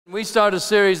We started a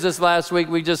series this last week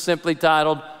we just simply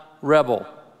titled Rebel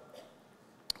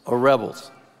or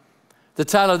Rebels. The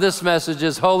title of this message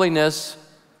is Holiness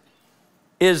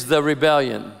is the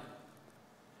Rebellion.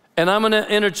 And I'm going to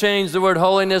interchange the word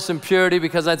holiness and purity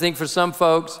because I think for some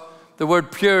folks the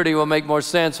word purity will make more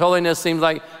sense. Holiness seems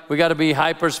like we got to be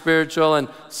hyper spiritual and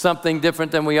something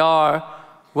different than we are.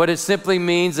 What it simply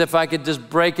means, if I could just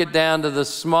break it down to the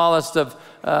smallest of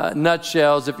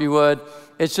nutshells, if you would,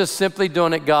 it's just simply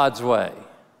doing it God's way.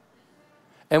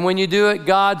 And when you do it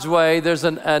God's way, there's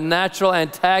a natural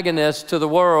antagonist to the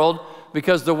world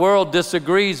because the world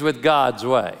disagrees with God's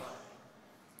way.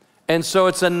 And so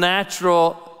it's a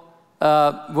natural,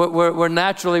 we're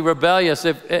naturally rebellious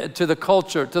to the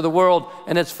culture, to the world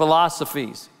and its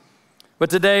philosophies.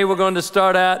 But today we're going to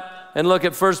start at and look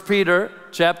at 1 Peter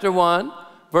chapter 1,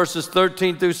 verses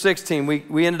 13 through 16.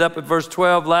 We ended up at verse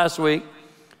 12 last week.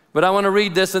 But I want to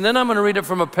read this, and then I'm going to read it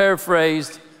from a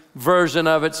paraphrased version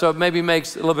of it so it maybe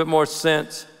makes a little bit more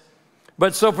sense.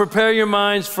 But so prepare your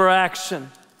minds for action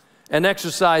and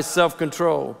exercise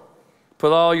self-control.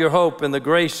 Put all your hope in the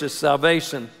gracious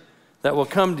salvation that will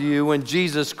come to you when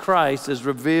Jesus Christ is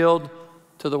revealed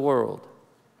to the world.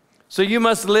 So you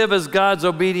must live as God's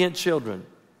obedient children.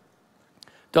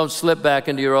 Don't slip back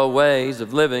into your old ways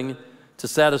of living to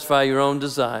satisfy your own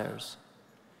desires.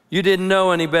 You didn't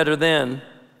know any better then,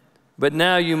 but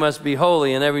now you must be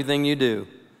holy in everything you do,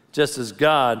 just as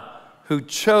God who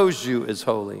chose you is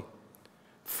holy.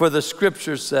 For the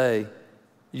scriptures say,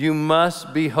 you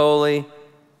must be holy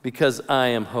because I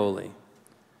am holy.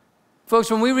 Folks,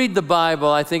 when we read the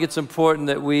Bible, I think it's important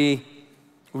that we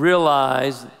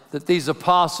realize that these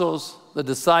apostles, the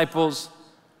disciples,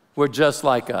 were just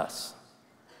like us.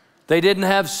 They didn't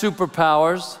have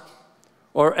superpowers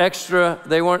or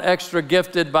they weren't extra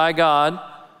gifted by God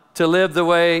to live the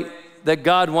way that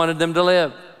God wanted them to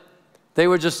live. They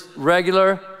were just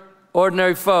regular,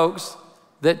 ordinary folks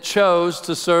that chose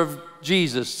to serve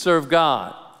Jesus, serve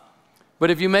God. But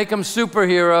if you make them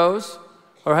superheroes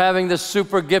or having this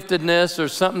super giftedness or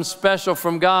something special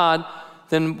from God,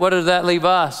 then what does that leave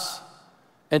us?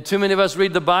 And too many of us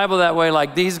read the Bible that way,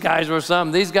 like these guys were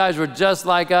something. These guys were just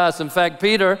like us. In fact,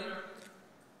 Peter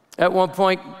at one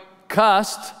point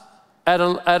cussed at a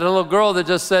little girl that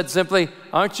just said simply,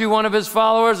 aren't you one of his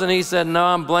followers? And he said, no,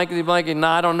 I'm blankety blanking. No,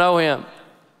 I don't know him.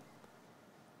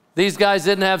 These guys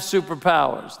didn't have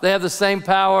superpowers. They have the same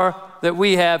power that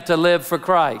we have to live for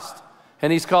Christ.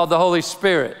 And he's called the Holy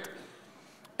Spirit.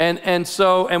 And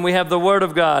we have the Word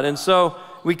of God. And so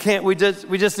we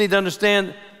just need to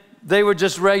understand they were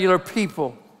just regular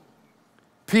people.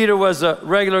 Peter was a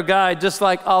regular guy just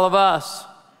like all of us.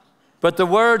 But the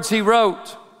words he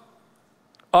wrote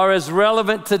are as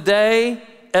relevant today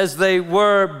as they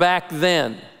were back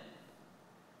then.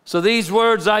 So these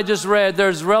words I just read, they're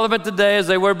as relevant today as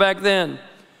they were back then.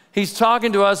 He's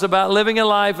talking to us about living a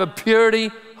life of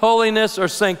purity, holiness, or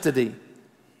sanctity.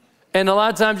 And a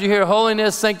lot of times you hear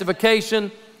holiness,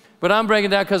 sanctification, but I'm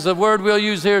breaking it down because the word we'll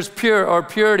use here is pure or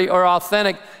purity or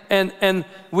authentic, and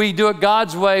we do it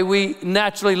God's way, we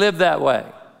naturally live that way.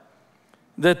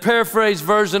 The paraphrased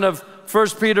version of 1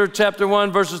 Peter chapter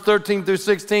 1, verses 13 through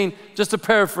 16, just a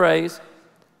paraphrase.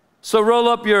 So roll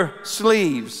up your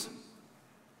sleeves.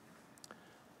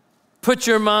 Put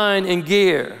your mind in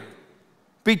gear.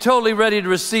 Be totally ready to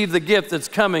receive the gift that's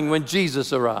coming when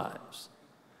Jesus arrives.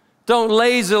 Don't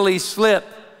lazily slip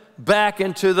back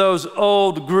into those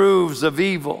old grooves of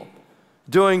evil,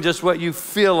 doing just what you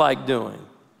feel like doing.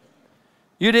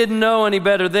 You didn't know any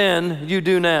better then, you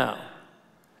do now.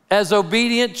 As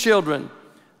obedient children,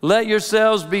 let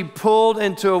yourselves be pulled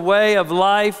into a way of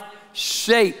life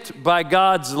shaped by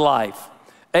God's life.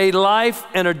 A life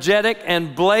energetic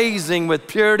and blazing with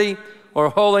purity or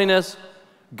holiness.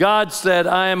 God said,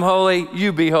 I am holy,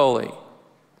 you be holy.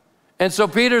 And so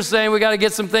Peter's saying we got to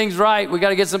get some things right. We got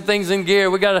to get some things in gear.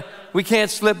 We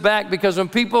can't slip back because when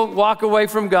people walk away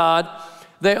from God,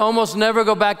 they almost never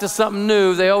go back to something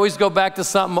new. They always go back to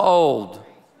something old.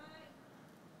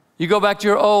 You go back to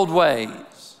your old ways.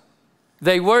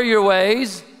 They were your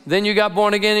ways, then you got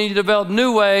born again and you developed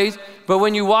new ways, but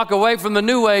when you walk away from the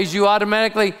new ways, you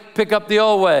automatically pick up the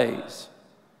old ways.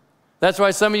 That's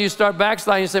why some of you start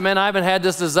backsliding. You say, man, I haven't had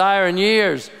this desire in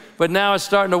years, but now it's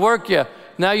starting to work you.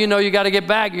 Now you know you got to get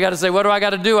back. You got to say, what do I got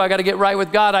to do? I got to get right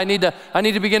with God. I need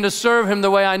to begin to serve Him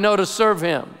the way I know to serve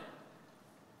Him.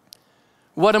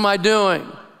 What am I doing?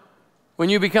 When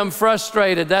you become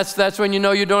frustrated, that's when you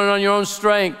know you're doing it on your own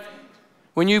strength.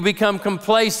 When you become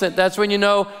complacent, that's when you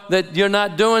know that you're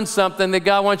not doing something that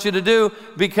God wants you to do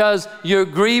because you're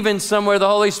grieving somewhere the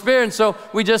Holy Spirit. And so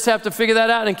we just have to figure that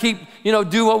out and keep,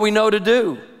 do what we know to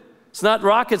do. It's not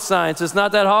rocket science. It's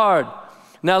not that hard.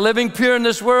 Now, living pure in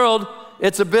this world,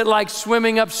 it's a bit like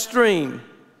swimming upstream.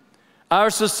 Our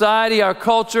society, our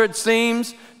culture, it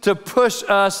seems to push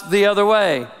us the other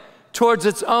way, towards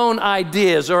its own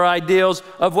ideas or ideals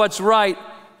of what's right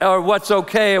or what's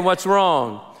okay and what's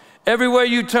wrong. Everywhere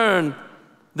you turn,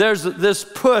 there's this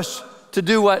push to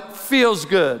do what feels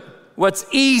good, what's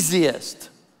easiest,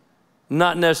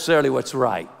 not necessarily what's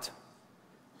right.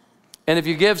 And if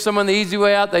you give someone the easy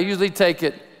way out, they usually take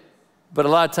it, but a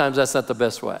lot of times that's not the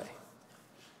best way.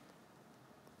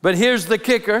 But here's the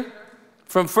kicker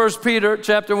from 1 Peter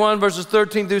chapter 1, verses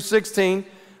 13 through 16.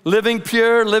 Living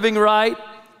pure, living right,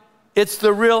 it's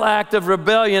the real act of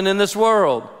rebellion in this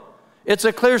world. It's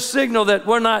a clear signal that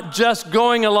we're not just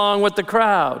going along with the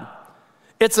crowd.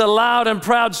 It's a loud and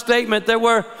proud statement that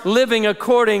we're living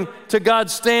according to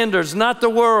God's standards, not the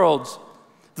world's.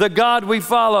 The God we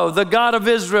follow, the God of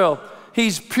Israel,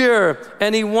 He's pure,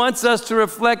 and He wants us to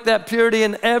reflect that purity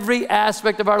in every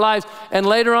aspect of our lives. And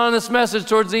later on in this message,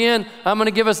 towards the end, I'm going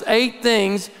to give us 8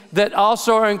 things that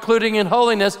also are including in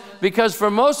holiness, because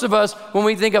for most of us, when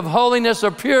we think of holiness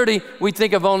or purity, we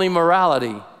think of only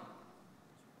morality.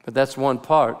 But that's one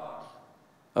part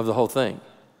of the whole thing.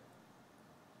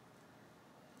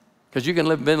 Because you can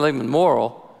live living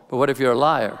moral, but what if you're a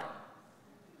liar?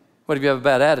 What if you have a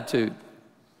bad attitude?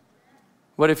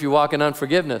 What if you walk in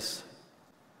unforgiveness?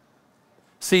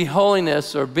 See,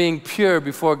 holiness or being pure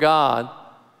before God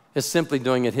is simply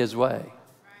doing it His way.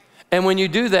 And when you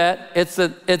do that,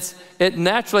 it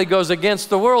naturally goes against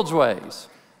the world's ways.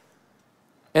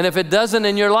 And if it doesn't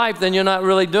in your life, then you're not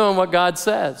really doing what God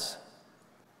says.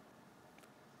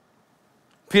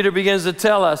 Peter begins to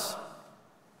tell us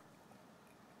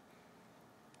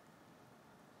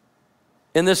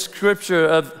in this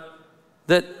scripture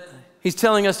that he's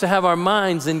telling us to have our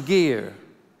minds in gear,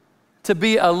 to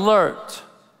be alert.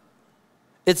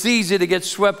 It's easy to get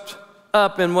swept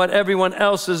up in what everyone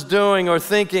else is doing or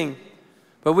thinking,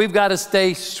 but we've got to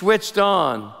stay switched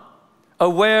on,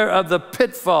 aware of the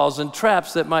pitfalls and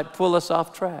traps that might pull us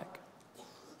off track.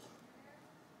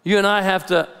 You and I have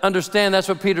to understand that's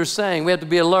what Peter's saying. We have to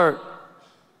be alert.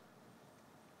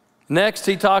 Next,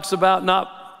 he talks about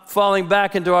not falling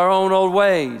back into our own old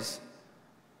ways.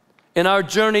 In our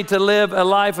journey to live a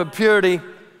life of purity,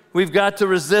 we've got to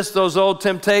resist those old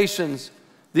temptations,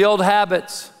 the old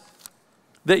habits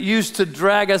that used to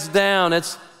drag us down.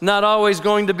 It's not always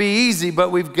going to be easy,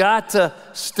 but we've got to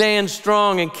stand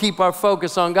strong and keep our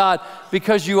focus on God,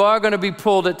 because you are going to be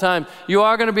pulled at times. You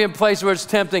are going to be in a place where it's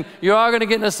tempting. You are going to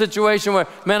get in a situation where,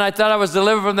 man, I thought I was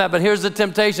delivered from that, but here's the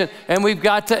temptation. And we've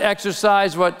got to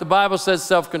exercise what the Bible says,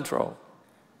 self-control.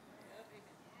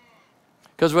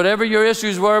 Because whatever your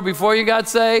issues were before you got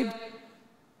saved,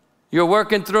 you're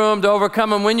working through them to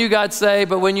overcome them when you got saved,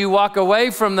 but when you walk away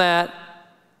from that,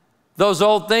 those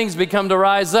old things become to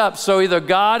rise up. So either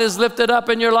God is lifted up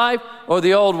in your life or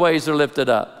the old ways are lifted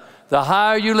up. The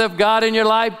higher you lift God in your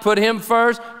life, put Him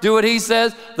first, do what He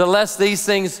says, the less these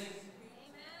things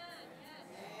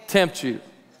tempt you.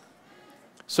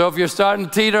 So if you're starting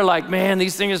to teeter like, man,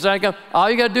 these things are starting to come, all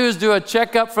you got to do is do a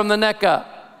checkup from the neck up.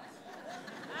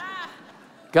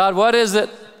 God, what is it?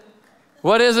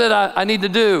 What is it I need to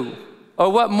do? Or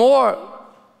what more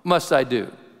must I do?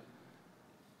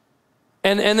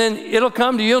 And then it'll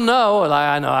come to you, you'll know, like,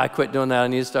 I know I quit doing that, I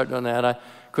need to start doing that. I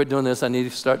quit doing this, I need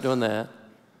to start doing that.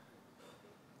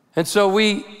 And so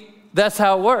that's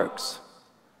how it works.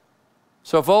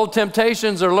 So if old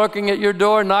temptations are lurking at your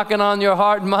door, knocking on your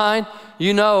heart and mind,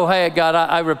 you know, hey, God,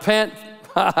 I repent,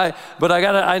 but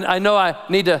I know I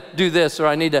need to do this, or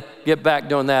I need to get back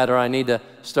doing that, or I need to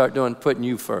start putting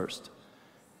you first.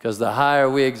 Because the higher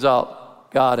we exalt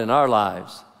God in our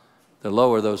lives, the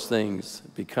lower those things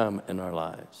become in our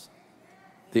lives.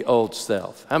 The old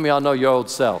self. How many of y'all know your old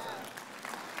self?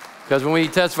 Because when we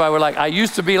testify, we're like, I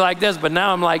used to be like this, but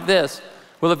now I'm like this.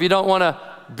 Well, if you don't want to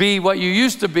be what you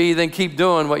used to be, then keep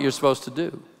doing what you're supposed to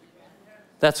do.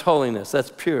 That's holiness.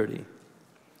 That's purity.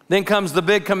 Then comes the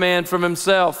big command from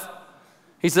Himself.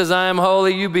 He says, I am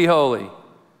holy, you be holy.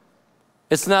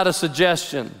 It's not a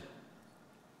suggestion.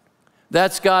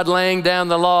 That's God laying down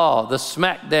the law, the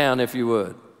smackdown, if you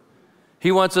would.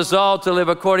 He wants us all to live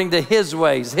according to His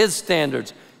ways, His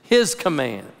standards, His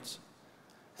commands.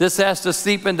 This has to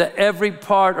seep into every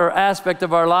part or aspect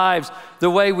of our lives,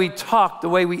 the way we talk, the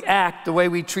way we act, the way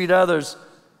we treat others,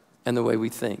 and the way we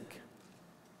think.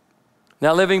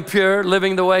 Now, living pure,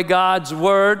 living the way God's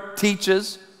Word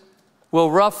teaches,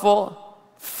 will ruffle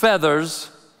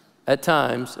feathers at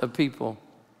times of people.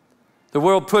 The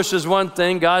world pushes one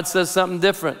thing, God says something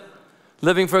different.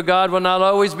 Living for God will not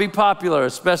always be popular,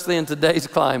 especially in today's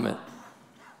climate.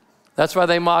 That's why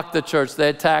they mock the church. They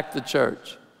attack the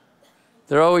church.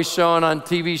 They're always showing on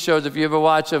TV shows, if you ever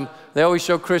watch them, they always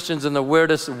show Christians in the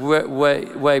weirdest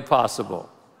way possible.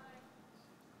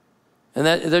 And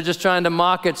they're just trying to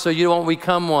mock it so you won't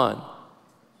become one.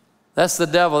 That's the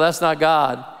devil. That's not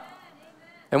God.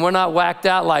 And we're not whacked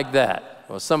out like that.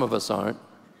 Well, some of us aren't.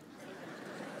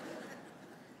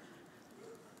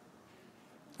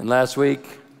 And last week,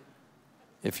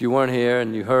 if you weren't here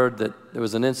and you heard that there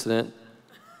was an incident,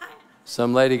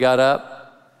 some lady got up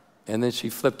and then she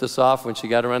flipped us off when she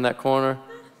got around that corner.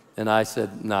 And I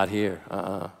said, not here.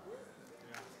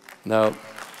 No.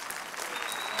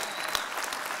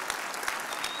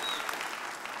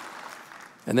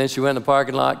 And then she went in the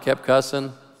parking lot, kept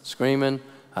cussing, screaming.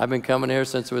 I've been coming here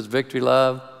since it was Victory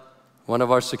Love. One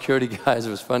of our security guys, it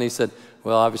was funny, he said,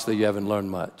 well, obviously you haven't learned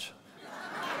much.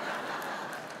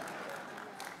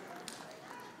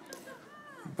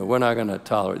 But we're not going to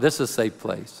tolerate. This is a safe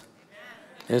place.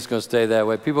 And it's going to stay that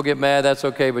way. People get mad, that's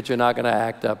okay, but you're not going to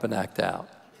act up and act out.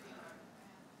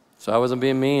 So I wasn't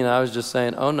being mean. I was just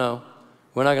saying, oh, no,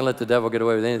 we're not going to let the devil get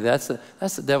away with anything.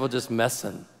 That's the devil just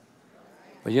messing.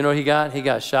 But you know what he got? He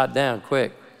got shot down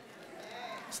quick.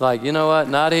 It's like, you know what?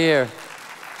 Not here.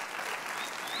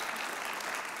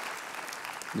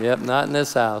 Yep, not in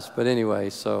this house. But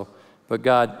anyway, but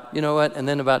God, you know what? And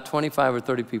then about 25 or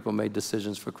 30 people made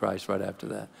decisions for Christ right after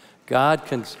that. God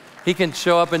he can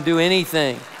show up and do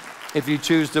anything if you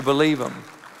choose to believe him.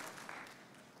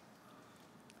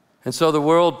 And so the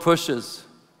world pushes.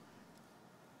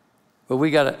 But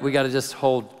we gotta just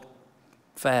hold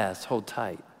fast, hold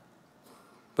tight.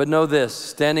 But know this,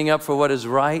 standing up for what is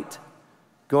right,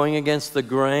 going against the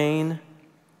grain,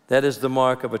 that is the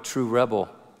mark of a true rebel.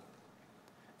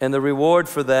 And the reward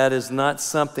for that is not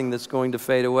something that's going to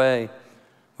fade away.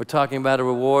 We're talking about a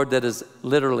reward that is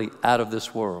literally out of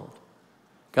this world.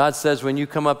 God says when you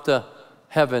come up to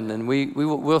heaven, and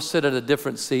we'll sit at a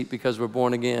different seat because we're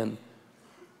born again,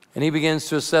 and he begins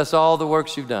to assess all the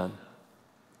works you've done.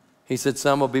 He said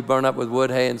some will be burned up with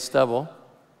wood, hay, and stubble,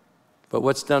 but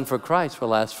what's done for Christ will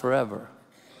last forever.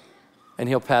 And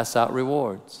he'll pass out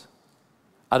rewards.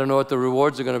 I don't know what the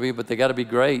rewards are going to be, but they got to be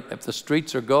great. If the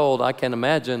streets are gold, I can't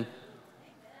imagine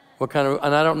what kind of,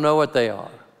 and I don't know what they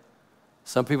are.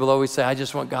 Some people always say, I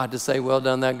just want God to say, well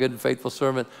done, that good and faithful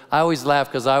servant. I always laugh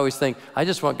because I always think, I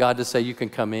just want God to say, you can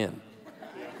come in.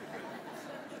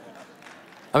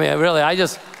 I mean, really, I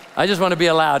just want to be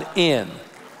allowed in.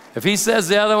 If he says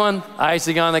the other one,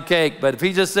 icing on the cake. But if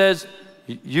he just says,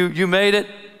 you made it,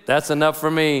 that's enough for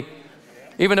me.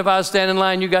 Even if I was standing in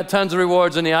line, you got tons of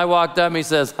rewards, and I walked up and he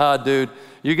says, dude,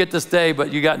 you get to stay,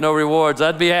 but you got no rewards.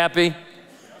 I'd be happy.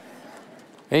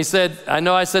 And he said, I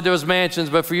know I said there was mansions,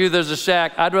 but for you there's a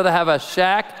shack. I'd rather have a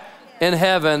shack in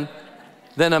heaven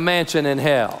than a mansion in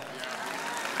hell.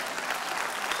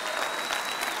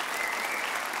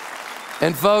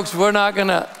 And folks, we're not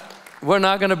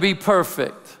gonna be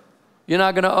perfect. You're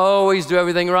not gonna always do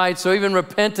everything right. So even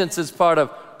repentance is part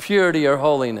of purity or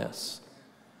holiness.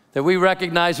 That we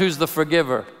recognize who's the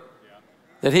forgiver,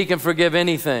 that he can forgive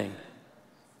anything.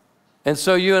 And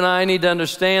so you and I need to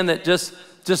understand that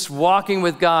just walking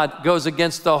with God goes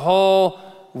against the whole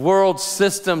world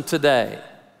system today.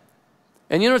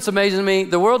 And you know what's amazing to me?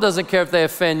 The world doesn't care if they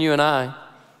offend you and I.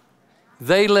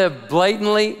 They live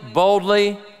blatantly,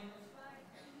 boldly.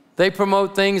 They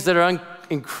promote things that are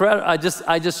incredible. I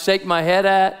just shake my head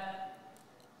at.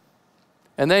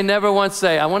 And they never once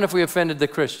say, I wonder if we offended the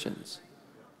Christians.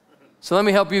 So let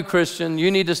me help you, Christian. You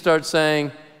need to start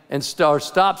saying,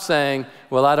 stop saying,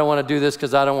 well, I don't want to do this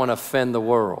because I don't want to offend the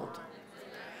world.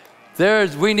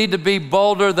 We need to be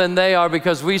bolder than they are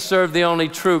because we serve the only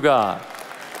true God.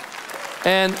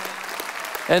 And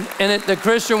the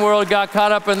Christian world got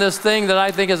caught up in this thing that I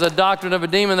think is a doctrine of a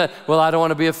demon that, well, I don't want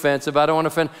to be offensive. I don't want to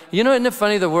offend. You know, isn't it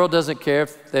funny? The world doesn't care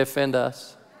if they offend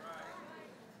us.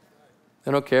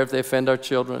 They don't care if they offend our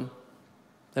children.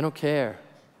 They don't care.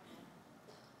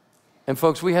 And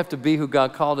folks, we have to be who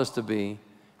God called us to be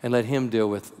and let him deal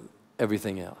with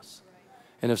everything else.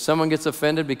 And if someone gets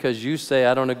offended because you say,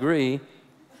 I don't agree,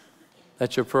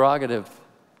 that's your prerogative.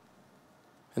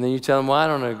 And then you tell them, well, I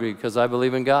don't agree because I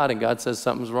believe in God and God says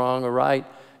something's wrong or right,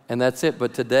 and that's it.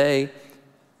 But today,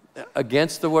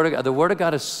 against the Word of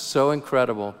God is so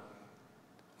incredible.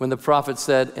 When the prophet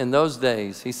said, in those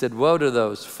days, he said, woe to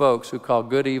those folks who call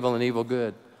good evil and evil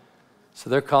good. So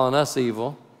they're calling us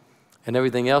evil. And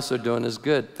everything else they're doing is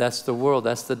good. That's the world.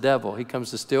 That's the devil. He comes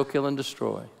to steal, kill, and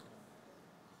destroy.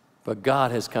 But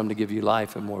God has come to give you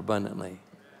life and more abundantly.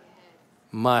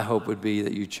 My hope would be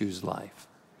that you choose life.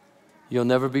 You'll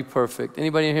never be perfect.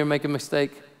 Anybody in here make a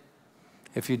mistake?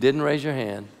 If you didn't raise your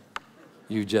hand,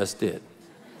 You just did.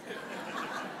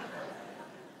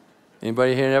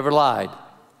 Anybody here never lied?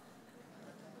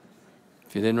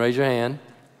 If you didn't raise your hand,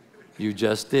 you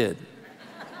just did.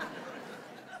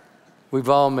 We've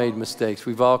all made mistakes.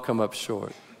 We've all come up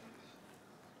short.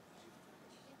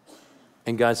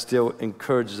 And God still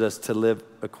encourages us to live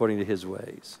according to his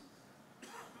ways.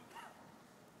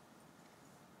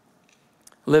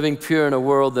 Living pure in a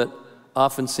world that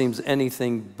often seems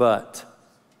anything but.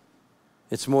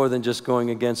 It's more than just going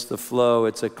against the flow.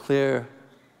 It's a clear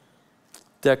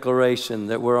declaration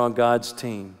that we're on God's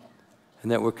team and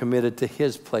that we're committed to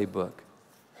his playbook.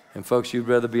 And folks, you'd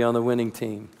rather be on the winning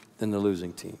team than the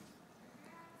losing team.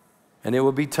 And it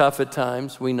will be tough at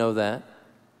times, we know that.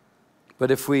 But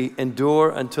if we endure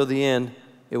until the end,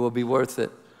 it will be worth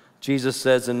it. Jesus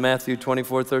says in Matthew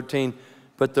 24:13,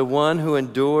 but the one who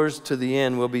endures to the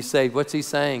end will be saved. What's he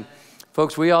saying?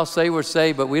 Folks, we all say we're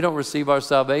saved, but we don't receive our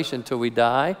salvation until we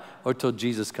die or till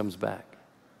Jesus comes back.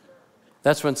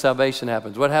 That's when salvation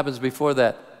happens. What happens before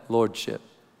that? Lordship.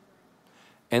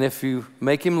 And if you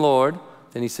make him Lord,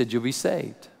 then he said you'll be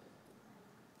saved.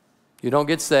 You don't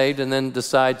get saved and then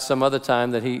decide some other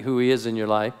time that who he is in your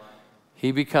life.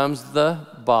 He becomes the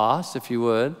boss, if you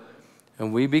would,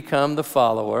 and we become the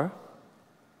follower.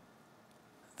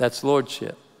 That's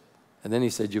lordship. And then he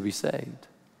said you'll be saved.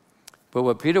 But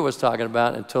what Peter was talking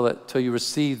about, until you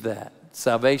receive that,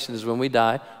 salvation is when we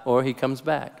die or he comes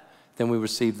back. Then we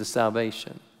receive the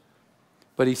salvation.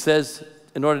 But he says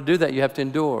in order to do that, you have to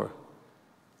endure.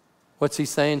 What's he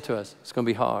saying to us? It's going to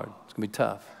be hard. It's going to be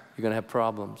tough. You're going to have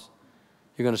problems.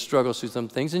 You're going to struggle through some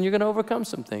things, and you're going to overcome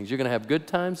some things. You're going to have good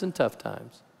times and tough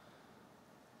times.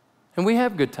 And we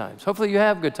have good times. Hopefully you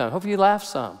have good times. Hopefully you laugh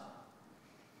some.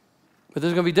 But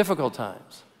there's going to be difficult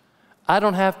times. I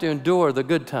don't have to endure the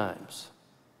good times.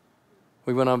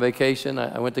 We went on vacation.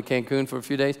 I went to Cancun for a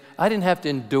few days. I didn't have to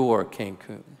endure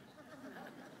Cancun.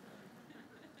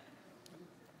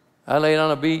 I laid on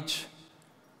a beach,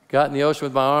 got in the ocean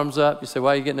with my arms up. You say,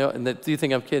 why are you getting out? And do you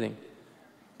think I'm kidding?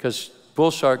 Because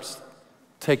bull sharks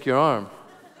take your arm.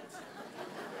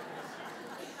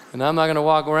 And I'm not going to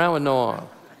walk around with no arm.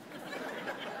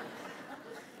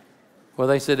 Well,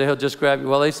 they said he'll just grab you.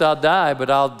 Well, they said I'll die, but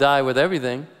I'll die with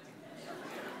everything.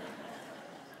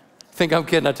 Think I'm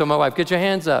kidding. I told my wife, get your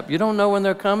hands up. You don't know when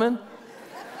they're coming?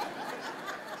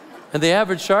 And the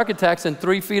average shark attack's in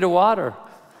 3 feet of water.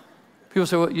 People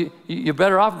say, well, you're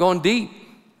better off going deep.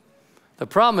 The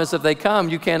problem is if they come,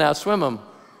 you can't outswim them.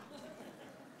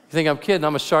 You think I'm kidding?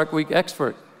 I'm a Shark Week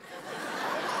expert.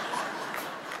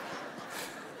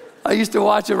 I used to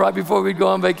watch it right before we'd go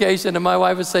on vacation, and my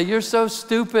wife would say, you're so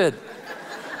stupid.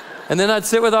 And then I'd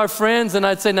sit with our friends, and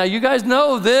I'd say, now you guys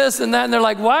know this and that, and they're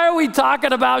like, why are we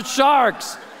talking about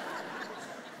sharks?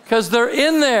 Because they're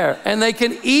in there, and they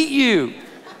can eat you.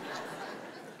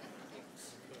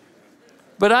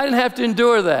 But I didn't have to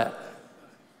endure that.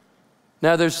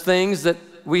 Now there's things that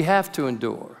we have to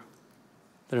endure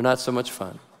that are not so much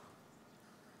fun.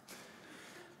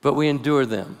 But we endure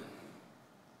them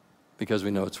because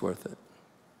we know it's worth it.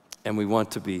 And we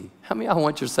want to be. How many of y'all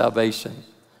want your salvation?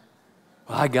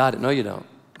 Well, I got it. No, you don't.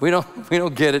 We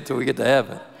don't get it till we get to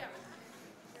heaven.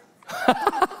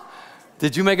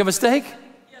 Did you make a mistake?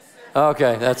 Yes, sir.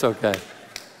 Okay, that's okay.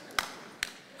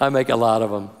 I make a lot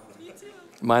of them. Me too.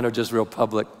 Mine are just real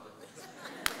public.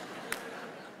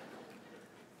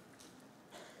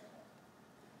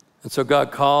 And so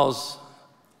God calls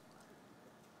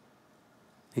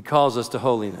us to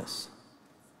holiness,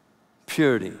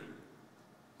 purity.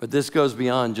 But this goes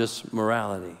beyond just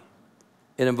morality.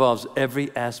 It involves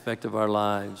every aspect of our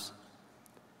lives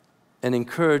and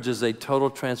encourages a total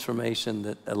transformation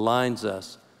that aligns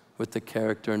us with the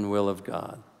character and will of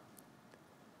God.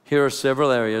 Here are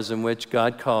several areas in which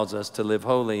God calls us to live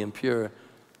holy and pure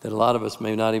that a lot of us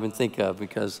may not even think of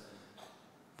because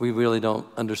we really don't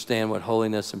understand what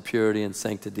holiness and purity and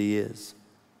sanctity is.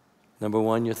 Number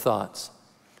one, your thoughts.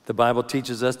 The Bible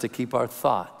teaches us to keep our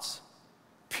thoughts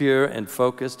pure and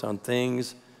focused on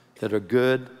things that are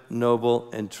good, noble,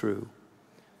 and true.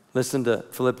 Listen to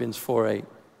Philippians 4:8.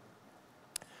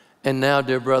 And now,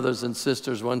 dear brothers and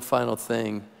sisters, one final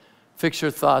thing. Fix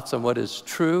your thoughts on what is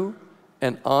true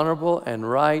and honorable and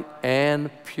right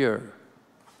and pure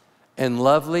and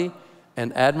lovely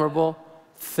and admirable.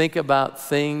 Think about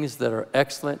things that are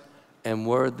excellent and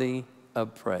worthy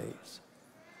of praise.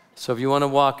 So if you want to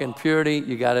walk in purity,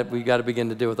 we got to begin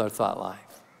to deal with our thought life.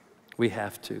 We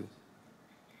have to.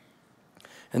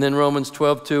 And then Romans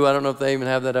 12:2, I don't know if they even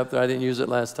have that up there. I didn't use it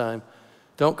last time.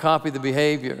 Don't copy the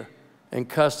behavior and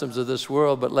customs of this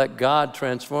world, but let God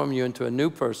transform you into a new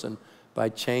person by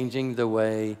changing the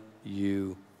way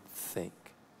you think.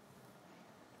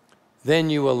 Then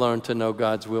you will learn to know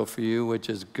God's will for you, which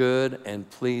is good and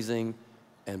pleasing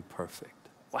and perfect.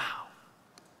 Wow.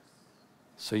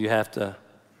 So you have to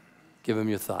give him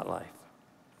your thought life.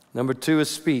 Number 2 is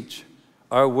speech.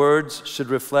 Our words should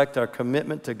reflect our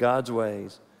commitment to God's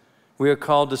ways. We are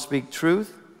called to speak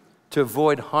truth, to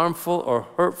avoid harmful or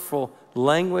hurtful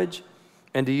language,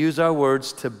 and to use our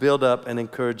words to build up and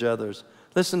encourage others.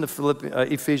 Listen to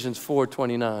Ephesians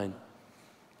 4:29.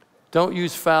 Don't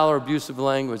use foul or abusive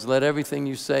language. Let everything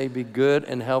you say be good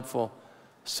and helpful,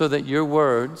 so that your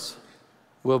words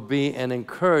will be an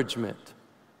encouragement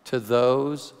to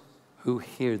those who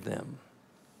hear them.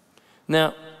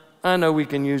 Now, I know we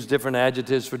can use different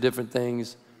adjectives for different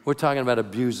things. We're talking about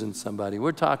abusing somebody.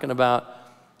 We're talking about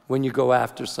when you go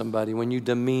after somebody, when you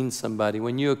demean somebody,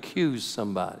 when you accuse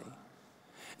somebody.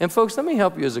 And folks, let me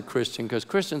help you as a Christian, because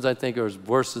Christians, I think, are as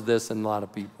worse at this than a lot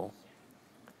of people.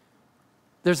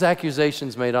 There's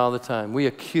accusations made all the time. We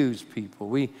accuse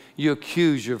people. You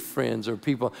accuse your friends or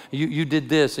people. You did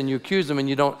this, and you accuse them, and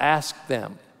you don't ask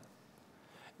them.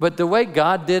 But the way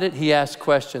God did it, he asked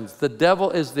questions. The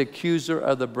devil is the accuser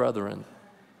of the brethren.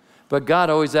 But God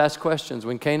always asked questions.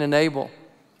 When Cain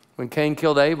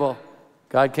killed Abel,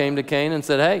 God came to Cain and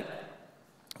said, hey,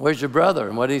 where's your brother?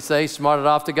 And what did he say? He smarted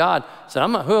off to God. He said,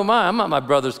 who am I? I'm not my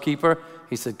brother's keeper.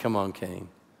 He said, come on, Cain.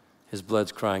 His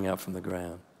blood's crying out from the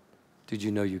ground. Did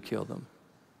you know you killed him?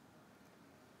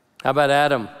 How about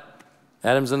Adam?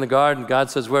 Adam's in the garden. God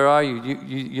says, where are you?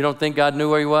 You don't think God knew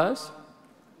where he was?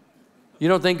 You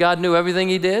don't think God knew everything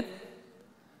he did?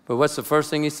 But what's the first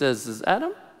thing he says is,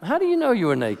 Adam, how do you know you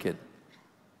were naked?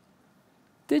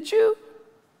 Did you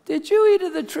eat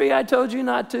of the tree I told you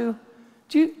not to?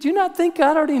 Do you not think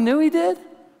God already knew he did?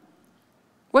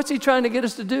 What's he trying to get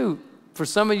us to do? For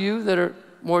some of you that are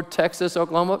more Texas,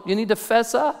 Oklahoma, you need to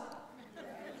fess up.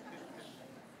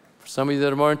 For some of you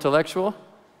that are more intellectual,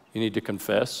 you need to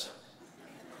confess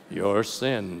your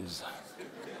sins,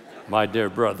 my dear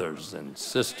brothers and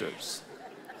sisters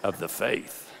of the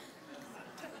faith.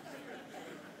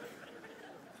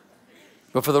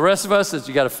 But for the rest of us,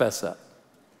 you got to fess up.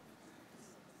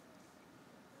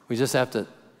 We just have to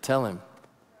tell him.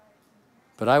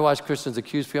 But I watch Christians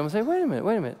accuse people and say, wait a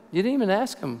minute. You didn't even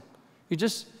ask them. You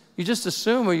just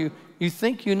assume, or you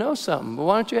think you know something, but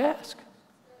why don't you ask?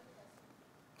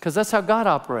 Because that's how God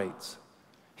operates.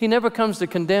 He never comes to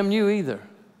condemn you either.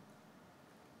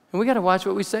 And we got to watch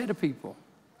what we say to people.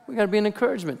 We got to be an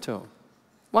encouragement to them.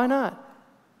 Why not?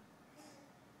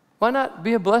 Why not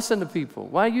be a blessing to people?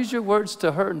 Why use your words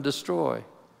to hurt and destroy?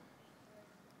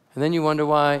 And then you wonder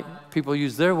why people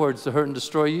use their words to hurt and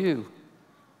destroy you.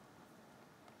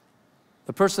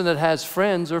 The person that has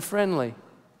friends are friendly.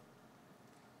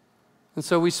 And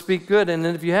so we speak good, and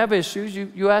then if you have issues,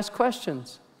 you ask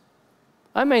questions.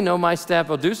 I may know my staff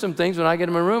will do some things. When I get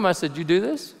in a room, I said, you do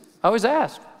this? I always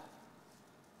ask.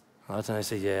 A lot of times I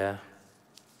say, yeah.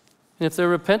 And if they're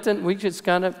repentant, we just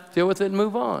kind of deal with it and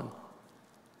move on.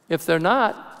 If they're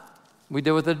not, we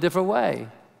deal with it a different way.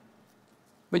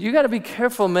 But you got to be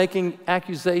careful making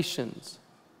accusations,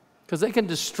 because they can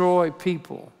destroy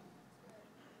people.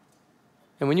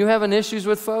 And when you're having issues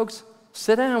with folks,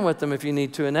 sit down with them if you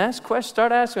need to and ask questions.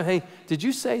 Start asking, hey, did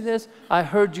you say this? I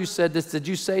heard you said this. Did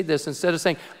you say this? Instead of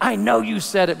saying, I know you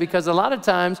said it, because a lot of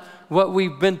times what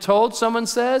we've been told someone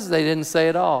says, they didn't say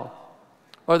at all.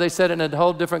 Or they said it in a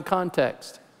whole different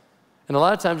context. And a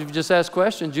lot of times if you just ask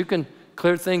questions, you can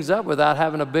clear things up without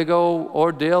having a big old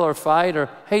ordeal or fight or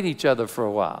hate each other for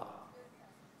a while.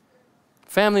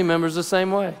 Family members the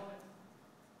same way.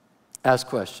 Ask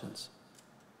questions.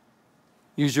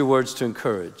 Use your words to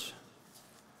encourage.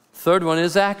 Third one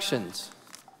is actions.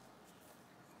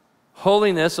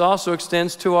 Holiness also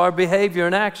extends to our behavior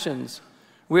and actions.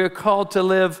 We are called to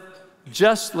live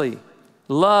justly,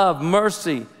 love,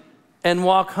 mercy, and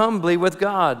walk humbly with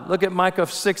God. Look at Micah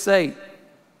 6:8.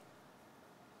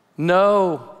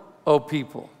 Know, O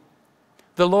people,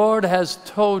 the Lord has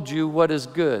told you what is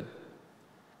good,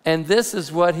 and this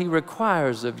is what he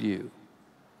requires of you,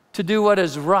 to do what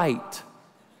is right,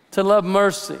 to love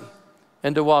mercy,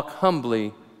 and to walk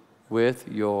humbly with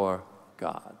your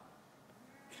God.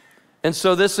 And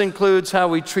so this includes how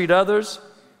we treat others,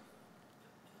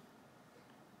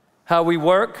 how we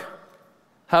work,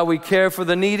 how we care for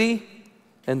the needy,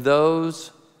 and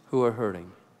those who are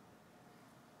hurting.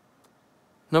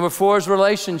 Number 4 is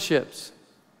relationships.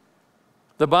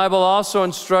 The Bible also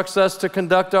instructs us to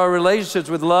conduct our relationships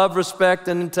with love, respect,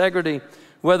 and integrity,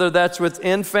 whether that's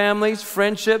within families,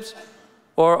 friendships,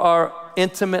 or our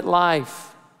intimate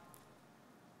life.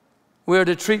 We are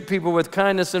to treat people with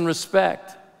kindness and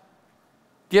respect,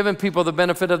 giving people the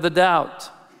benefit of the doubt.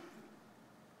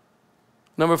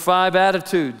 Number 5,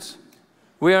 attitudes.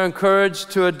 We are encouraged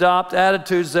to adopt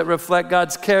attitudes that reflect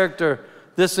God's character.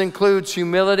 This includes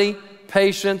humility,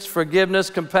 patience, forgiveness,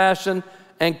 compassion,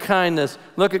 and kindness.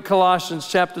 Look at Colossians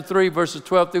chapter 3, verses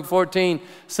 12 through 14.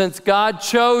 Since God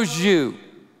chose you,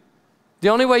 the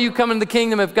only way you come into the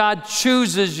kingdom if God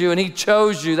chooses you, and He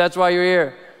chose you, that's why you're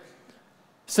here.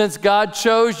 Since God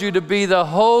chose you to be the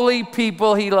holy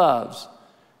people He loves,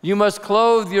 you must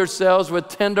clothe yourselves with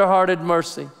tender-hearted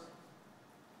mercy,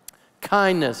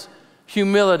 kindness,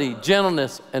 humility,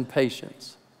 gentleness, and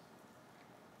patience.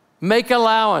 Make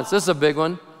allowance. This is a big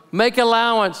one. Make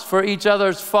allowance for each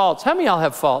other's faults. How many of y'all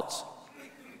have faults?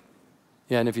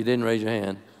 Yeah, and if you didn't raise your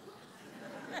hand,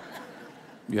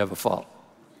 you have a fault.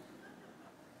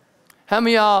 How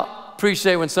many of y'all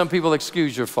appreciate when some people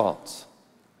excuse your faults?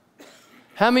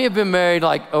 How many have been married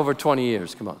like over 20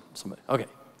 years? Come on, somebody. Okay.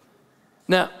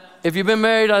 Now, if you've been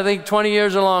married, I think 20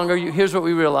 years or longer, here's what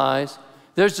we realize.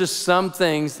 There's just some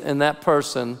things in that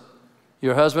person,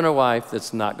 your husband or wife,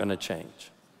 that's not going to change.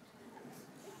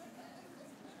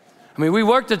 I mean, we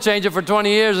work to change it for 20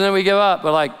 years and then we give up,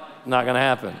 but like, not going to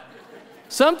happen.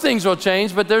 Some things will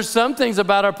change, but there's some things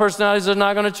about our personalities that are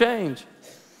not going to change.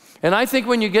 And I think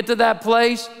when you get to that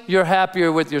place, you're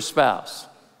happier with your spouse.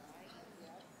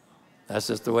 That's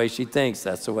just the way she thinks.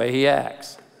 That's the way he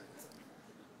acts.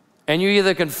 And you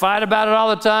either can fight about it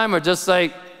all the time or just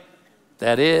say,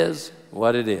 that is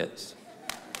what it is.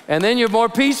 And then you're more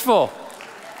peaceful.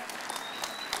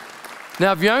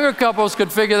 Now, if younger couples could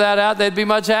figure that out, they'd be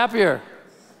much happier.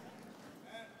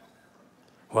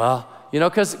 Well, you know,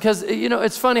 because you know,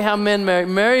 it's funny how men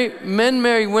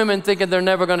marry women thinking they're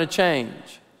never going to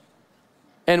change.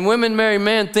 And women marry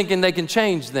men thinking they can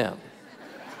change them.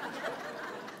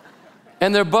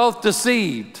 And they're both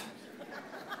deceived.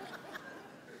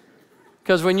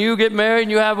 Because when you get married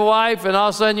and you have a wife and all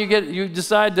of a sudden you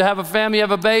decide to have a family, you have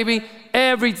a baby,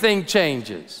 everything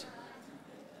changes.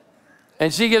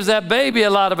 And she gives that baby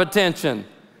a lot of attention.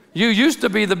 You used to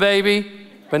be the baby,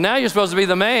 but now you're supposed to be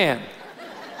the man.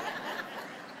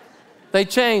 They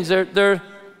change.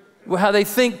 How they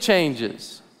think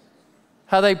changes.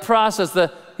 How they process.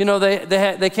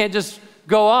 They can't just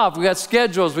go off. We got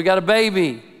schedules. We got a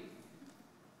baby.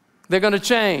 They're going to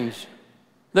change.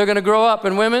 They're going to grow up.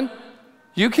 And women,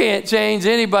 you can't change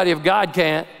anybody if God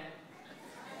can't.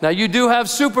 Now, you do have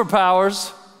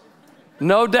superpowers,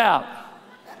 no doubt.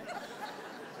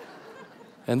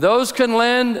 And those can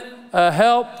lend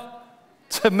help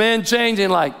to men changing,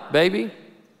 like, baby,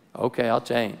 okay, I'll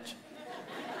change.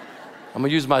 I'm going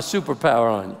to use my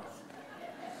superpower on you.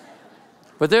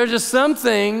 But there are just some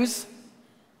things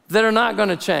that are not going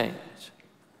to change.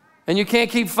 And you can't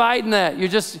keep fighting that.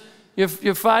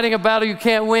 You're fighting a battle you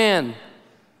can't win.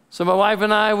 So my wife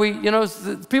and I,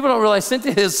 people don't realize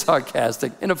Cynthia is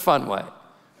sarcastic in a fun way.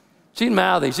 She's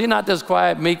mouthy. She's not this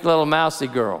quiet, meek little mousy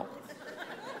girl.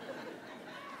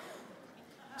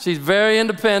 She's very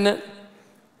independent.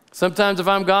 Sometimes if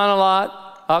I'm gone a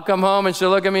lot, I'll come home and she'll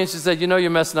look at me and she said, you know, you're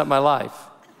messing up my life.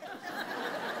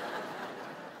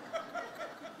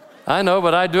 I know,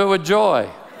 but I do it with joy.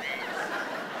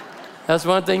 That's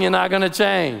one thing you're not going to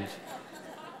change.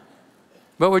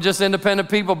 But we're just independent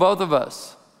people, both of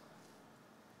us.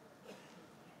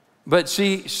 But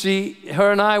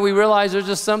her and I, we realize there's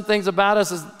just some things about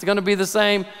us that's going to be the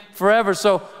same forever.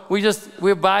 So we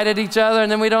bite at each other,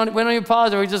 and then we don't even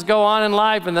pause, and we just go on in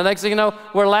life. And the next thing you know,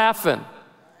 we're laughing.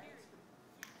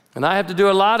 And I have to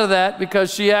do a lot of that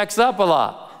because she acts up a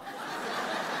lot.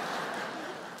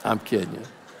 I'm kidding you.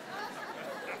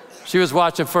 She was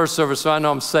watching first service, so I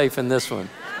know I'm safe in this one.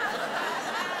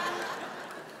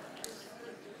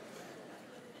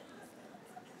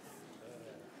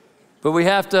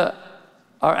 But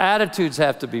our attitudes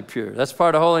have to be pure. That's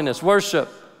part of holiness. Worship.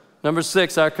 Number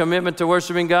 6, our commitment to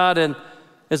worshiping God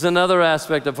is another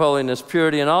aspect of holiness,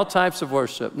 purity in all types of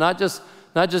worship. Not just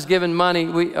giving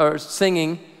money or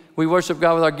singing. We worship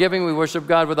God with our giving. We worship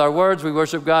God with our words. We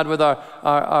worship God with our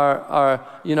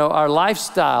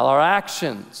lifestyle, our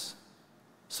actions.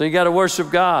 So you got to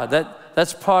worship God.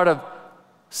 That's part of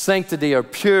sanctity or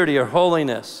purity or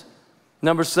holiness.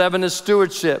 Number 7 is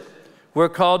stewardship. We're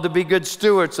called to be good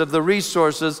stewards of the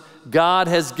resources God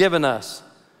has given us.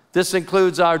 This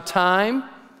includes our time,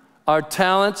 our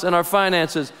talents, and our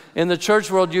finances. In the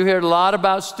church world, you hear a lot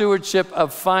about stewardship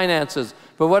of finances.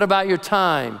 But what about your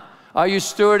time? Are you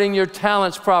stewarding your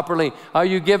talents properly? Are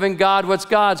you giving God what's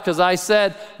God's? Because I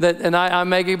said that, and I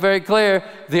make it very clear,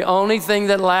 the only thing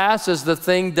that lasts is the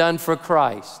thing done for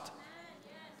Christ.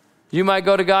 You might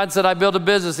go to God and say, I built a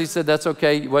business. He said, that's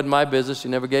okay. It wasn't my business. You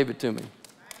never gave it to me.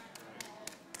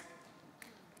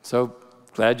 So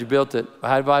Glad you built it.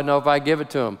 How do I know if I give it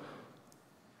to him?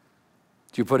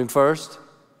 Do you put him first?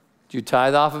 Do you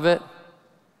tithe off of it?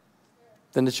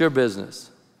 Then it's your business.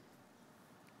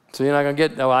 So you're not going to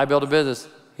get, no, I built a business.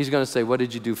 He's going to say, what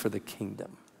did you do for the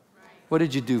kingdom? What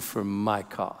did you do for my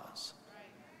cause?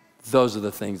 Those are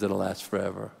the things that'll last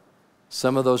forever.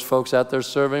 Some of those folks out there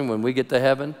serving, when we get to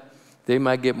heaven, they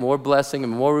might get more blessing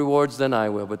and more rewards than I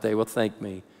will, but they will thank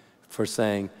me for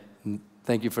saying,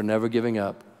 thank you for never giving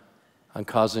up on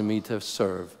causing me to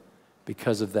serve.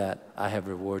 Because of that, I have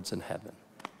rewards in heaven.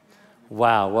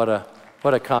 Wow, what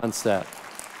a concept.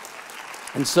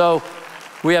 And so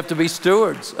we have to be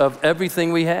stewards of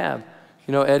everything we have.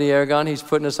 You know, Eddie Aragon, he's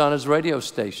putting us on his radio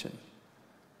station.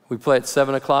 We play at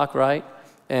 7 o'clock, right?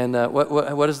 And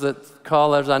what is the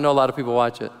call? I know a lot of people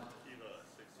watch it.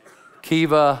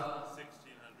 Kiva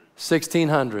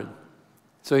 1600.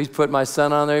 So he's put my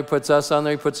son on there. He puts us on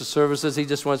there. He puts the services. He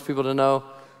just wants people to know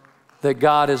that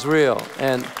God is real.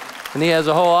 And he has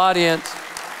a whole audience.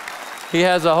 He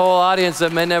has a whole audience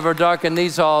that may never darken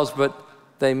these halls, but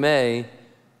they may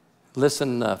listen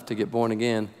enough to get born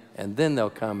again, and then they'll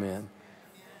come in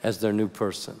as their new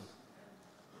person.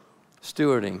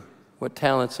 Stewarding, what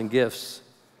talents and gifts,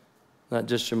 not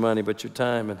just your money, but your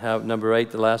time. And how, number 8,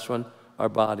 the last one, our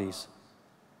bodies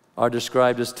are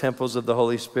described as temples of the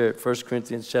Holy Spirit. 1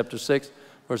 Corinthians chapter 6,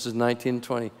 verses 19 and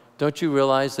 20. Don't you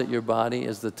realize that your body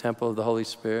is the temple of the Holy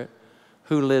Spirit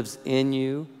who lives in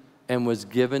you and was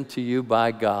given to you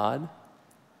by God?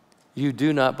 You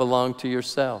do not belong to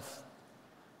yourself.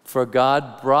 For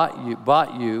God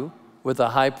bought you with a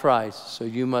high price, so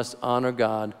you must honor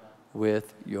God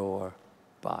with your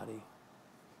body.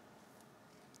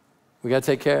 We got to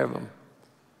take care of them. You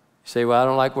say, well, I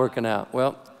don't like working out.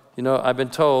 Well, you know, I've been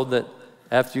told that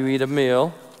after you eat a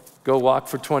meal, go walk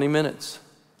for 20 minutes.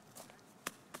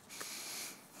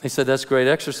 They said that's great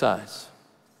exercise,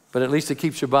 but at least it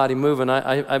keeps your body moving.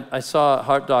 I saw a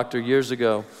heart doctor years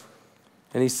ago,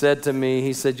 and he said to me,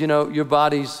 he said, you know,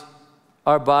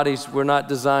 our bodies were not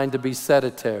designed to be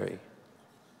sedentary.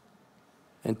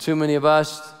 And too many of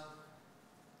us,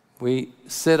 we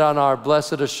sit on our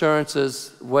blessed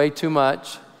assurances way too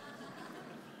much,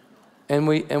 and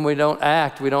we don't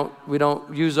act. We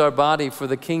don't use our body for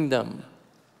the kingdom.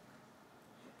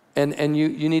 And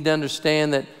you need to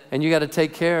understand that, and you got to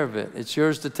take care of it. It's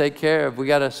yours to take care of. We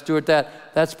got to steward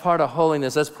that. That's part of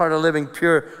holiness. That's part of living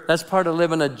pure. That's part of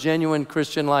living a genuine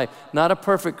Christian life, not a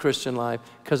perfect Christian life,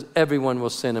 because everyone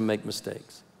will sin and make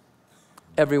mistakes.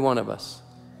 Every one of us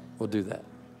will do that.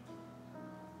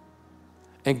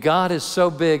 And God is so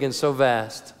big and so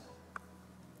vast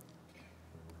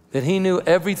that he knew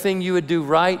everything you would do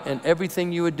right and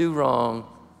everything you would do wrong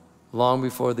long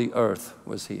before the earth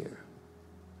was here.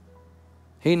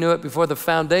 He knew it before the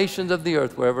foundations of the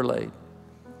earth were ever laid,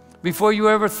 before you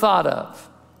were ever thought of,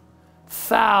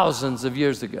 thousands of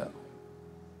years ago.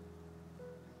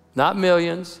 Not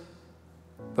millions,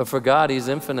 but for God, he's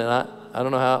infinite. I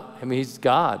don't know how, he's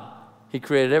God. He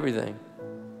created everything.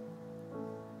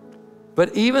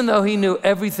 But even though he knew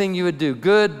everything you would do,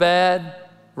 good, bad,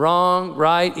 wrong,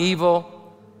 right,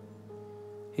 evil,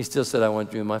 he still said, I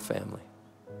want you in my family.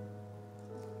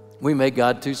 We make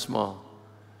God too small.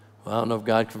 Well, I don't know if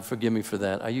God can forgive me for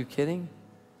that. Are you kidding?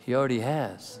 He already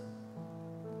has.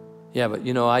 Yeah, but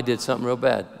you know, I did something real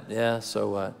bad. Yeah, so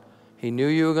what? He knew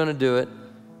you were going to do it,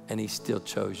 and he still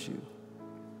chose you.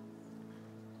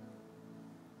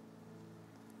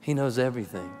 He knows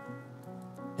everything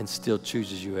and still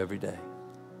chooses you every day.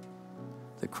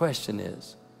 The question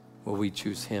is, will we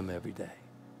choose him every day?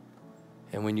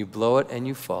 And when you blow it and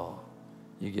you fall,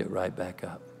 you get right back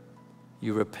up.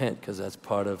 You repent, because that's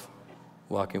part of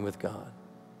walking with God.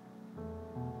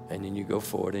 And then you go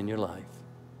forward in your life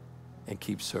and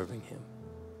keep serving him.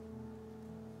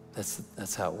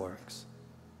 That's how it works.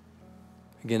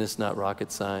 Again, it's not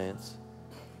rocket science.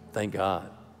 Thank God,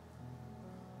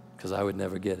 because I would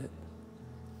never get it.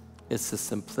 It's the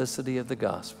simplicity of the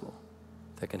gospel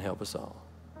that can help us all.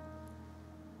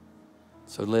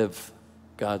 So live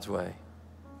God's way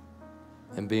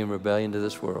and be in rebellion to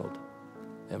this world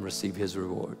and receive his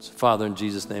rewards. Father, in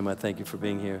Jesus' name, I thank you for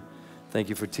being here. Thank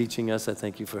you for teaching us. I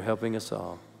thank you for helping us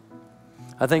all.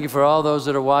 I thank you for all those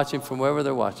that are watching from wherever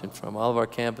they're watching from, all of our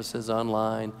campuses,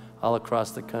 online, all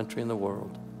across the country and the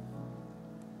world.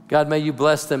 God, may you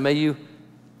bless them. May you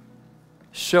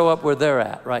show up where they're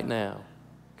at right now,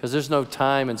 because there's no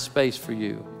time and space for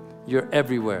you. You're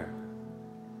everywhere.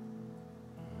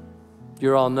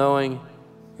 You're all-knowing.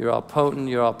 You're all-potent.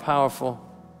 You're all-powerful.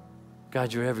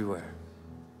 God, you're everywhere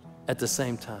at the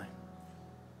same time.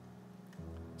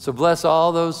 So bless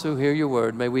all those who hear your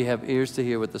word. May we have ears to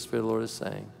hear what the Spirit of the Lord is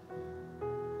saying.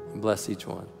 and bless each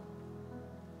one.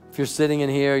 If you're sitting in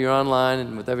here, you're online,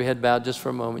 and with every head bowed just for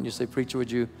a moment, you say, preacher,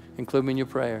 would you include me in your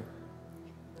prayer?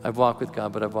 I've walked with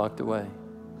God, but I've walked away.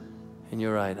 And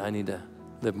you're right, I need to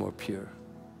live more pure.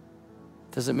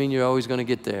 Doesn't mean you're always going to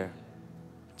get there.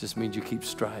 It just means you keep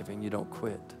striving, you don't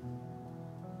quit.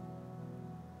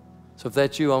 So if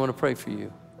that's you, I want to pray for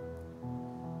you.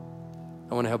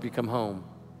 I want to help you come home,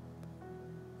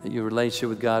 that your relationship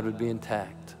with God would be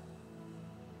intact,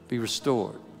 be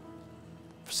restored.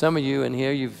 For some of you in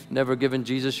here, you've never given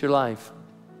Jesus your life.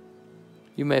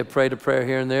 You may have prayed a prayer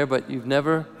here and there, but you've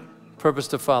never purposed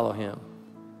to follow him.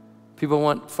 People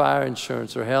want fire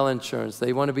insurance or hell insurance.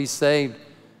 They want to be saved.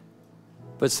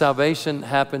 But salvation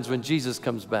happens when Jesus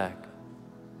comes back.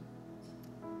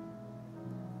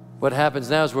 What happens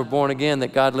now is we're born again,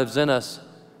 that God lives in us.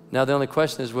 Now the only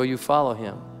question is, will you follow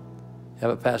him? Yeah,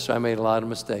 but Pastor, I made a lot of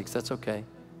mistakes. That's okay.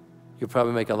 You'll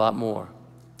probably make a lot more,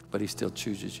 but he still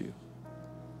chooses you.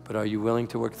 But are you willing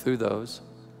to work through those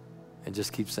and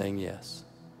just keep saying yes?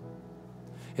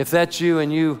 If that's you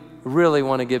and you really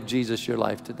want to give Jesus your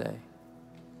life today,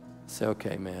 say,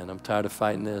 okay, man, I'm tired of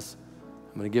fighting this.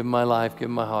 I'm going to give him my life, give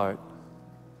him my heart,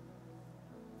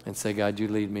 and say, God, you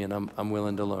lead me, and I'm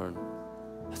willing to learn.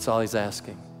 That's all he's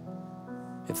asking.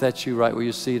 If that's you right where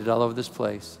you're seated all over this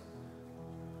place,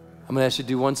 I'm going to ask you to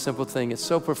do one simple thing. It's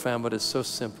so profound, but it's so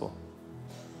simple.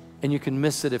 And you can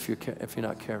miss it if you're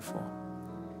not careful.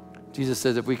 Jesus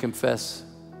says if we confess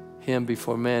him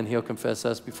before men, he'll confess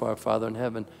us before our Father in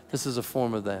heaven. This is a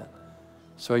form of that.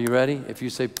 So are you ready? If you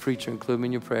say, preacher, include me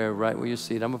in your prayer right where you're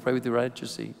seated. I'm going to pray with you right at your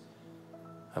seat.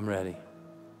 I'm ready.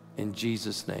 In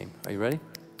Jesus' name. Are you ready?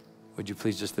 Would you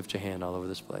please just lift your hand all over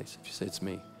this place? If you say, it's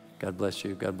me. God bless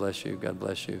you. God bless you. God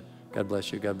bless you. God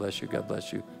bless you. God bless you. God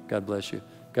bless you. God bless you.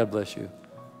 God bless you.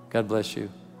 God bless you.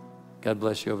 God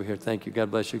bless you over here. Thank you.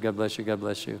 God bless you. God bless you. God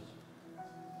bless you.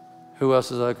 Who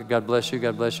else is like, God bless you.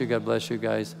 God bless you. God bless you,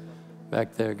 guys.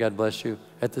 Back there. God bless you.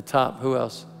 At the top, who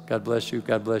else? God bless you.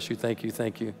 God bless you. Thank you.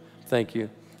 Thank you. Thank you.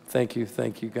 Thank you.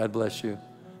 Thank you. God bless you.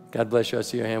 God bless you. I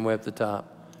see your hand way up the top.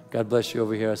 God bless you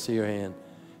over here. I see your hand.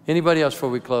 Anybody else before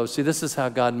we close? See, this is how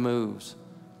God moves.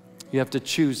 You have to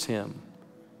choose him.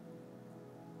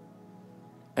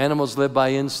 Animals live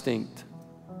by instinct.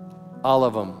 All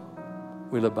of them.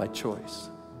 We live by choice.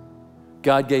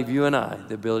 God gave you and I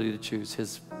the ability to choose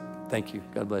his, thank you,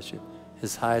 God bless you,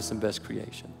 his highest and best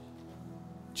creation.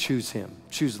 Choose him.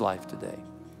 Choose life today.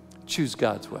 Choose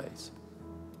God's ways.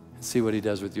 And see what he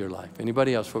does with your life.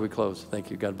 Anybody else before we close?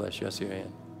 Thank you. God bless you. I see your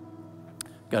hand.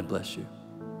 God bless you.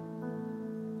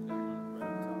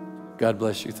 God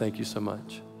bless you. Thank you so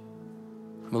much.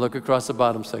 I'm going to look across the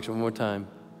bottom section one more time.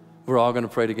 We're all going to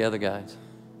pray together, guys.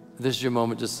 If this is your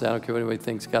moment, just say, I don't care what anybody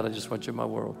thinks. God, I just want you in my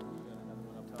world.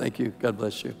 Thank you. God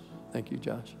bless you. Thank you,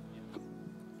 Josh.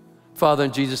 Father,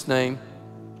 in Jesus' name,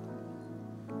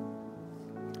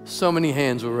 so many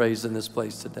hands were raised in this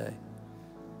place today.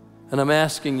 And I'm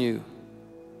asking you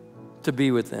to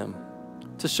be with them,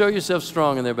 to show yourself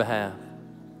strong in their behalf.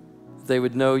 That they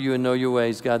would know you and know your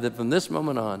ways, God, that from this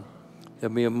moment on, they'll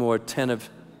be more attentive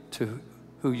to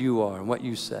who you are and what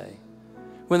you say.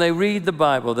 When they read the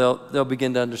Bible, they'll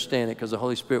begin to understand it because the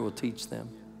Holy Spirit will teach them.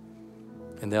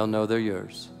 And they'll know they're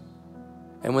yours.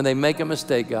 And when they make a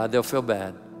mistake, God, they'll feel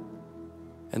bad.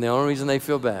 And the only reason they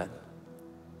feel bad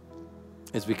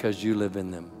is because you live in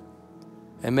them.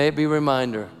 And may it be a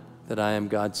reminder that I am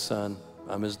God's son.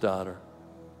 I'm his daughter.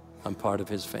 I'm part of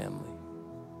his family.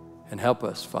 And help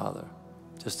us, Father,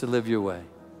 just to live your way.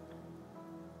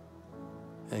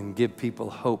 And give people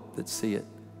hope that see it.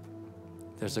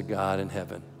 There's a God in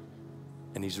heaven,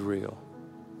 and he's real,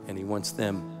 and he wants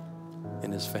them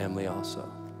in his family also.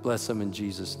 Bless them in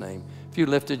Jesus' name. If you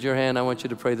lifted your hand, I want you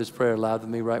to pray this prayer loud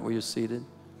with me right where you're seated.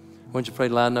 I want you to pray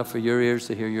loud enough for your ears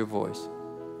to hear your voice.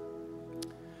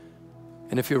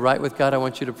 And if you're right with God, I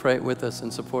want you to pray it with us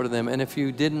in support of them. And if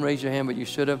you didn't raise your hand, but you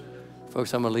should have,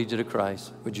 folks, I'm going to lead you to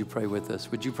Christ. Would you pray with us?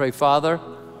 Would you pray, Father,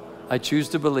 I choose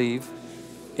to believe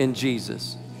in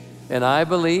Jesus. And I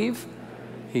believe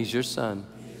he's your son.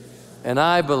 And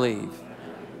I believe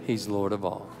he's Lord of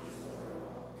all.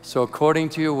 So according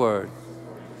to your word,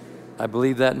 I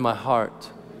believe that in my heart.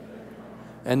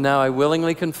 And now I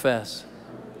willingly confess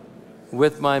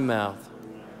with my mouth,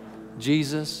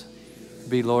 Jesus,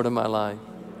 be Lord of my life.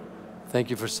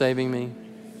 Thank you for saving me.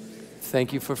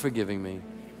 Thank you for forgiving me.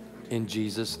 In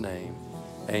Jesus' name,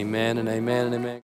 amen and amen and amen.